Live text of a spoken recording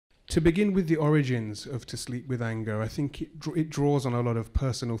To begin with the origins of To Sleep With Anger, I think it draws on a lot of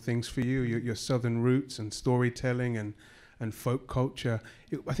personal things for you, your southern roots and storytelling and folk culture.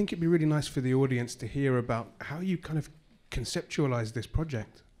 I think it'd be really nice for the audience to hear about how you kind of conceptualize this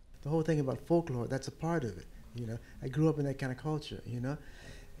project. The whole thing about folklore, that's a part of it, you know. I grew up in that kind of culture, you know.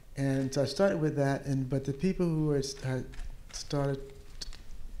 And so I started with that, but the people who had started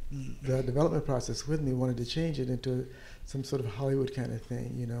the development process with me wanted to change it into some sort of Hollywood kind of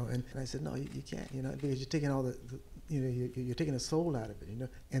thing, you know. And I said, no, you can't, you know, because you're taking all you're taking the soul out of it, you know.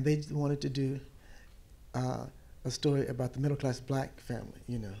 And they wanted to do a story about the middle-class black family,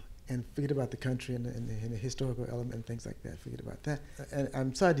 you know, and forget about the country and the historical element and things like that. Forget about that. And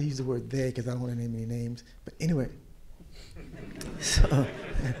I'm sorry to use the word they because I don't want to name any names, but anyway. So,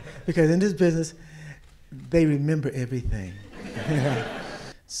 because in this business, they remember everything.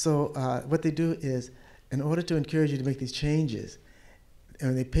 So what they do is, in order to encourage you to make these changes,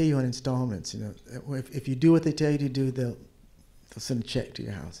 and they pay you on installments, you know. If you do what they tell you to do, they'll send a check to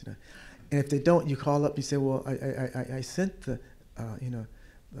your house, you know. And if they don't, you call up, you say, well, I sent the, the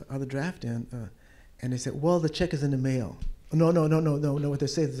other draft in, and they said, well, the check is in the mail. No, what they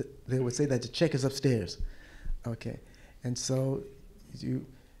say is they would say that the check is upstairs. Okay, and so you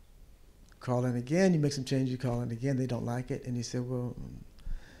call in again, you make some changes, you call in again, they don't like it, and you say, well,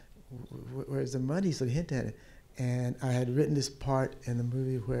 where's the money? So they hint at it. And I had written this part in the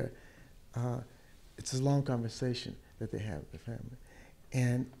movie where it's a long conversation that they have with the family.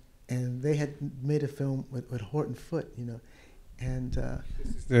 And they had made a film with Horton Foote, you know. And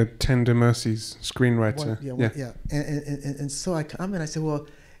this is the Tender Mercies screenwriter. Yeah. And so I come and I said, well,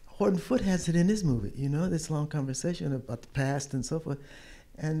 Horton Foote has it in his movie, you know, this long conversation about the past and so forth.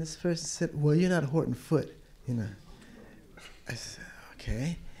 And this person said, well, you're not Horton Foote, you know. I said,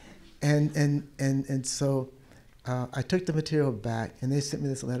 okay. And so I took the material back, and they sent me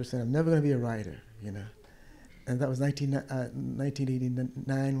this letter saying, I'm never going to be a writer, you know. And that was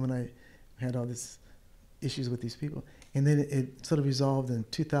 1989 when I had all these issues with these people. And then it sort of resolved in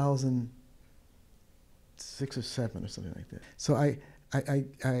 2006 or 7 or something like that. So I'm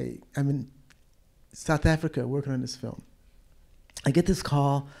in South Africa working on this film. I get this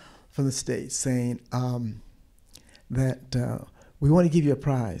call from the States saying that we want to give you a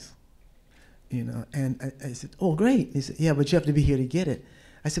prize, you know. And I said, oh, great. He said, yeah, but you have to be here to get it.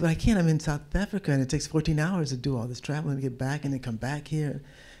 I said, but I can't. I'm in South Africa, and it takes 14 hours to do all this traveling to get back and then come back here.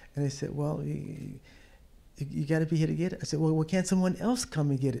 And they said, well, you got to be here to get it. I said, well, can't someone else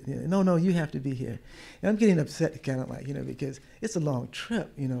come and get it? No, you have to be here. And I'm getting upset, kind of like, you know, because it's a long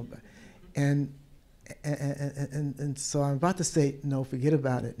trip, you know. And so I'm about to say, no, forget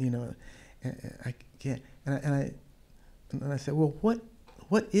about it, you know. And I can't. And I said, well, what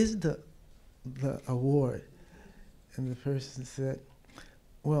is the award? And the person said,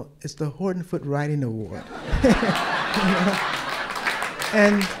 well, it's the Horton Foote Writing Award.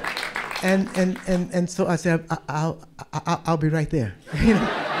 And so I said, I'll be right there. You know?